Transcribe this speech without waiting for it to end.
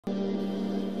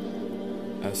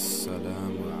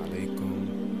Assalamu alaikum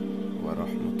wa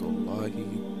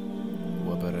rahmatullahi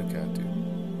wa barakatuh.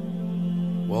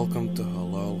 Welcome to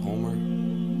Halal Homer.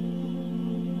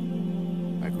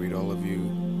 I greet all of you,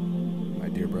 my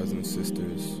dear brothers and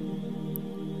sisters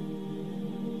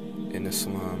in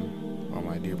Islam, or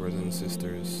my dear brothers and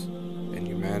sisters in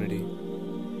humanity.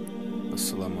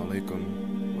 Assalamu alaikum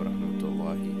wa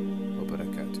rahmatullahi wa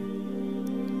barakatuh.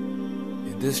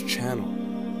 In this channel,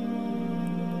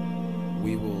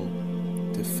 we will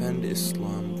defend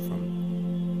Islam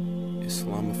from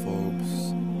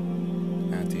Islamophobes,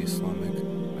 anti-Islamic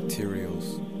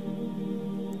materials,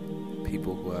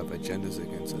 people who have agendas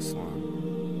against Islam.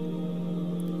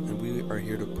 And we are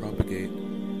here to propagate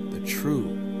the true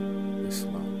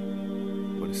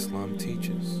Islam, what Islam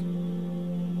teaches.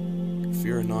 If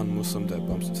you're a non-Muslim that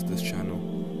bumps into this channel,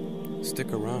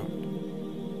 stick around.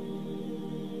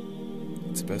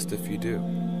 It's best if you do.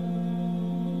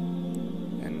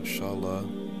 Inshallah,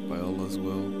 by Allah's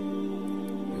will,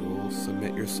 you will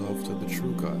submit yourself to the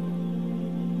true God,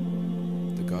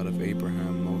 the God of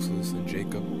Abraham, Moses, and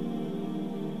Jacob,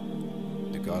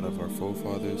 the God of our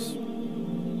forefathers.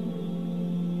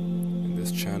 In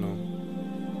this channel,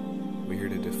 we're here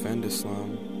to defend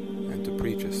Islam and to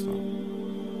preach Islam.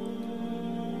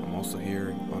 I'm also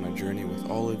here on a journey with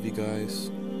all of you guys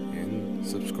and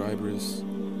subscribers,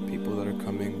 people that are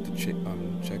coming to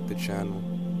check the channel.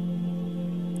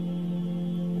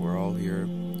 We're all here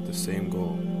with the same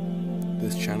goal.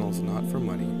 This channel is not for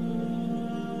money.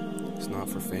 It's not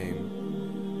for fame.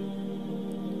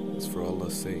 It's for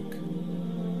Allah's sake.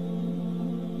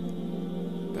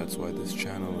 That's why this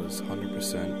channel is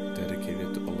 100%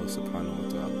 dedicated to Allah subhanahu wa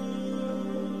ta'ala.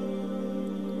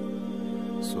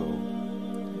 So,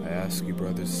 I ask you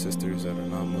brothers and sisters that are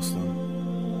not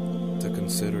Muslim to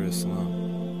consider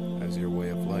Islam as your way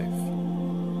of life.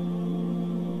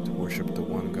 To worship the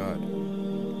one God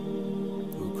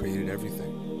created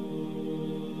everything.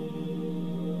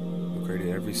 Who created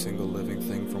every single living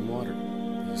thing from water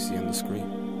you see on the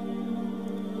screen.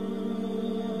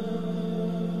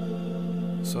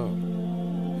 So,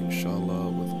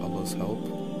 inshallah, with Allah's help,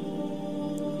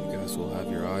 you guys will have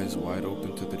your eyes wide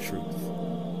open to the truth.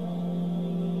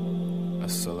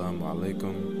 Assalamu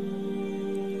alaikum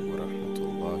wa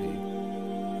rahmatullahi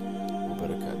wa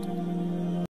barakatuh.